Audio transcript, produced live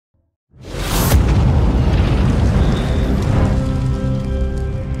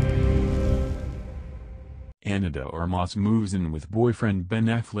de Armas moves in with boyfriend Ben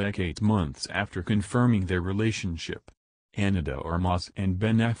Affleck 8 months after confirming their relationship. Ana de Armas and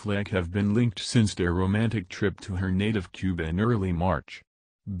Ben Affleck have been linked since their romantic trip to her native Cuba in early March.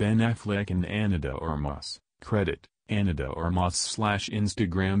 Ben Affleck and Ana de Armas, credit, Ana de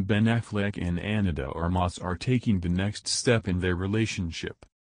Armas/Instagram. Ben Affleck and Ana de Armas are taking the next step in their relationship.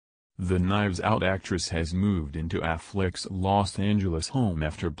 The Knives Out actress has moved into Affleck's Los Angeles home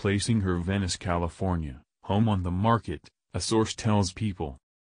after placing her Venice, California, home on the market, a source tells People.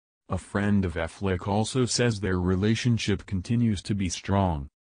 A friend of Affleck also says their relationship continues to be strong.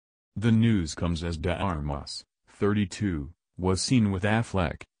 The news comes as de Armas, 32, was seen with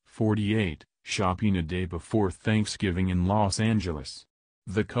Affleck, 48, shopping a day before Thanksgiving in Los Angeles.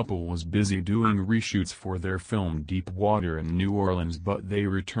 The couple was busy doing reshoots for their film Deep Water in New Orleans, but they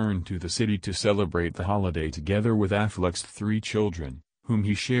returned to the city to celebrate the holiday together with Affleck's 3 children, whom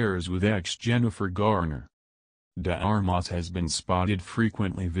he shares with ex Jennifer Garner. De Armas has been spotted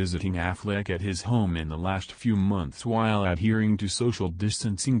frequently visiting Affleck at his home in the last few months while adhering to social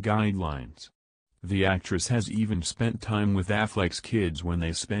distancing guidelines. The actress has even spent time with Affleck's kids when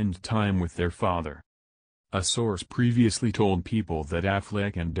they spend time with their father. A source previously told People that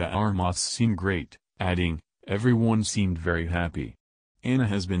Affleck and de Armas seem great, adding, "Everyone seemed very happy. Anna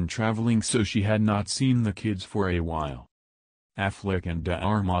has been traveling, so she had not seen the kids for a while." Affleck and de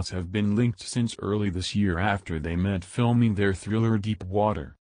Armas have been linked since early this year after they met filming their thriller Deep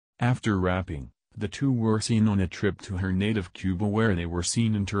Water. After wrapping, the two were seen on a trip to her native Cuba where they were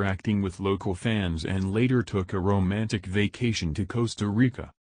seen interacting with local fans and later took a romantic vacation to Costa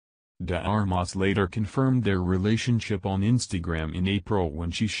Rica. De Armas later confirmed their relationship on Instagram in April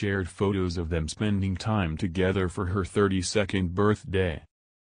when she shared photos of them spending time together for her 32nd birthday.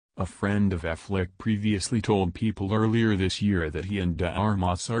 A friend of Affleck previously told People earlier this year that he and de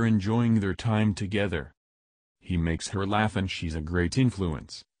Armas are enjoying their time together. "He makes her laugh and she's a great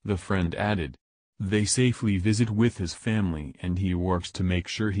influence," the friend added. "They safely visit with his family and he works to make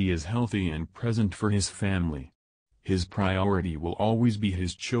sure he is healthy and present for his family. His priority will always be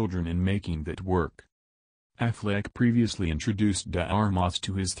his children and making that work." Affleck previously introduced de Armas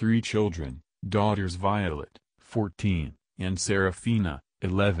to his 3 children, daughters Violet, 14, and Serafina,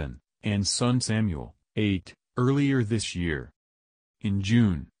 11, and son Samuel, 8, earlier this year. In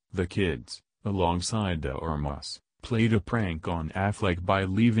June, the kids, alongside de Armas, played a prank on Affleck by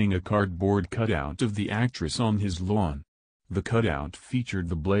leaving a cardboard cutout of the actress on his lawn. The cutout featured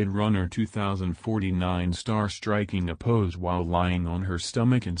the Blade Runner 2049 star striking a pose while lying on her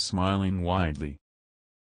stomach and smiling widely.